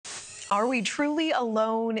Are we truly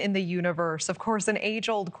alone in the universe? Of course, an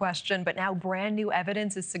age-old question, but now brand new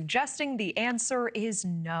evidence is suggesting the answer is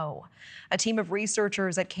no. A team of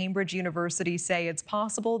researchers at Cambridge University say it's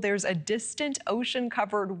possible there's a distant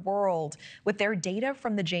ocean-covered world, with their data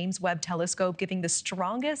from the James Webb Telescope giving the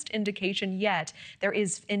strongest indication yet there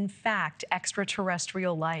is, in fact,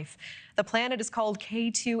 extraterrestrial life. The planet is called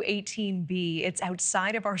K2-18b. It's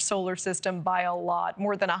outside of our solar system by a lot,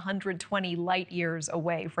 more than 120 light years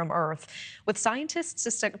away from Earth, with scientists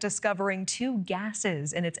discovering two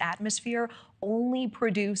gases in its atmosphere only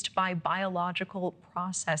produced by biological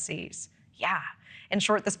processes. Yeah. In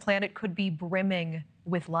short, this planet could be brimming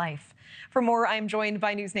with life. For more, I'm joined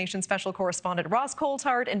by NewsNation special correspondent Ross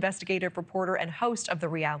Coulthart, investigative reporter and host of the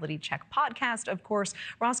Reality Check podcast. Of course,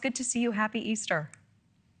 Ross, good to see you. Happy Easter.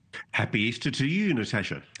 Happy Easter to you,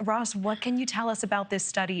 Natasha. Ross, what can you tell us about this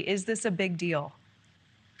study? Is this a big deal?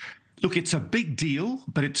 Look, it's a big deal,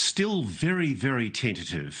 but it's still very, very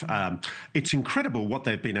tentative. It's incredible what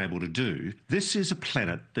they've been able to do. This is a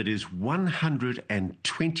planet that is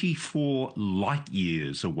 124 light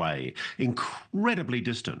years away, incredibly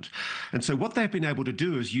distant. And so what they've been able to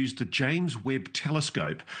do is use the James Webb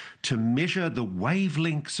Telescope to measure the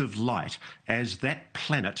wavelengths of light as that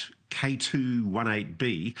planet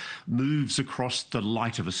K2-18b moves across the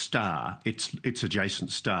light of a star, its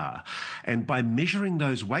adjacent star. And by measuring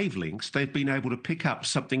those wavelengths, they've been able to pick up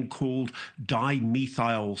something called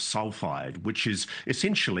dimethyl sulfide, which is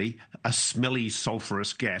essentially a smelly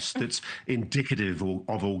sulfurous gas that's indicative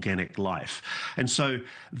of organic life. And so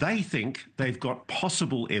they think they've got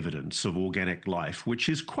possible evidence of organic life, which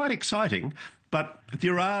is quite exciting. But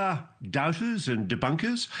there are doubters and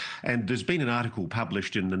debunkers, and there's been an article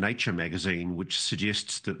published in the Nature magazine which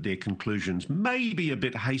suggests that their conclusions may be a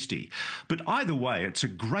bit hasty. But either way, it's a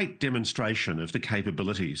great demonstration of the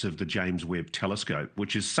capabilities of the James Webb Telescope,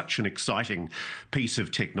 which is such an exciting piece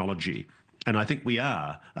of technology. And I think we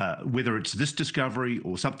are, whether it's this discovery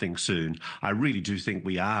or something soon, I really do think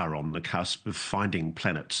we are on the cusp of finding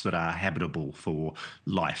planets that are habitable for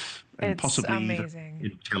life and possibly amazing.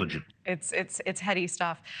 Even intelligent. It's heady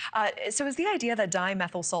stuff. So is the idea that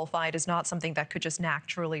dimethyl sulfide is not something that could just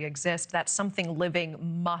naturally exist, that something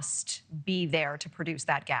living must be there to produce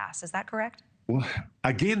that gas? Is that correct? Well,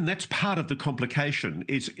 again, that's part of the complication.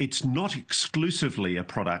 It's not exclusively a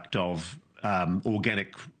product of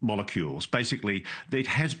organic molecules. Basically, it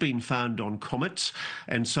has been found on comets,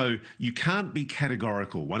 and so you can't be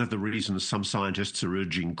categorical. One of the reasons some scientists are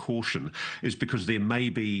urging caution is because there may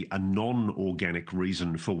be a non-organic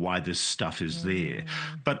reason for why this stuff is there.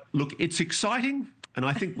 But look, it's exciting, and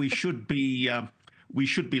I think we should be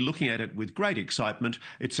looking at it with great excitement.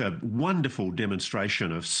 It's a wonderful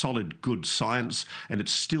demonstration of solid, good science, and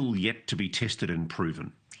it's still yet to be tested and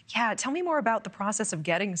proven. Yeah, tell me more about the process of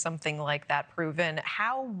getting something like that proven.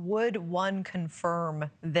 How would one confirm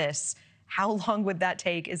this? How long would that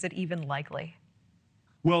take? Is it even likely?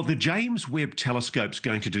 Well, the James Webb Telescope's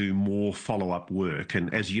going to do more follow-up work,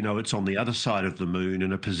 and as you know, it's on the other side of the moon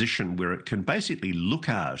in a position where it can basically look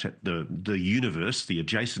out at the universe, the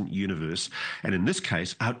adjacent universe, and in this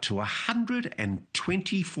case, out to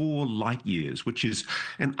 124 light years, which is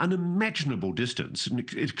an unimaginable distance, an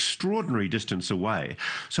extraordinary distance away.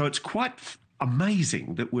 So it's quite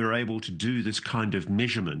amazing that we're able to do this kind of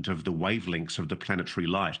measurement of the wavelengths of the planetary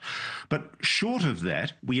light. But short of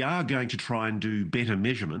that, we are going to try and do better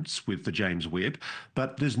measurements with the James Webb,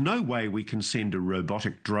 but there's no way we can send a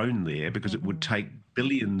robotic drone there because it would take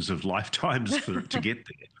billions of lifetimes for it to get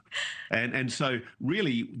there. And so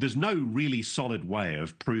really, there's no really solid way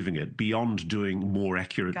of proving it beyond doing more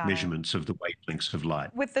accurate measurements of the wavelengths of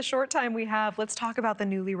light. With the short time we have, let's talk about the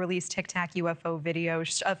newly released Tic Tac UFO video.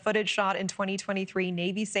 Footage shot in 2023,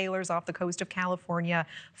 Navy sailors off the coast of California.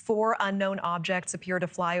 4 unknown objects appear to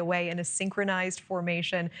fly away in a synchronized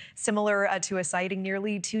formation, similar to a sighting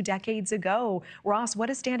nearly 2 decades ago. Ross, what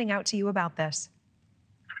is standing out to you about this?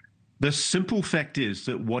 The simple fact is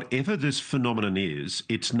that whatever this phenomenon is,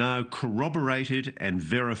 it's now corroborated and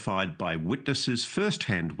verified by witnesses,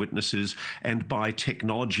 first-hand witnesses, and by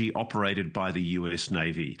technology operated by the US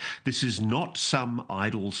Navy. This is not some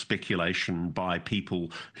idle speculation by people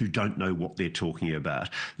who don't know what they're talking about.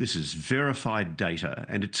 This is verified data,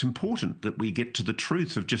 and it's important that we get to the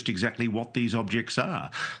truth of just exactly what these objects are.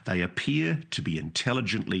 They appear to be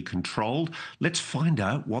intelligently controlled. Let's find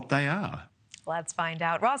out what they are. Let's find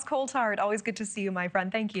out. Ross Coulthart, always good to see you, my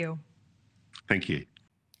friend. Thank you. Thank you.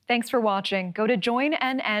 Thanks for watching. Go to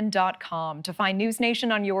joinnn.com to find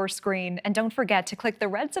NewsNation on your screen. And don't forget to click the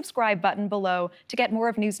red subscribe button below to get more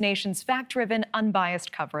of NewsNation's fact-driven,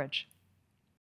 unbiased coverage.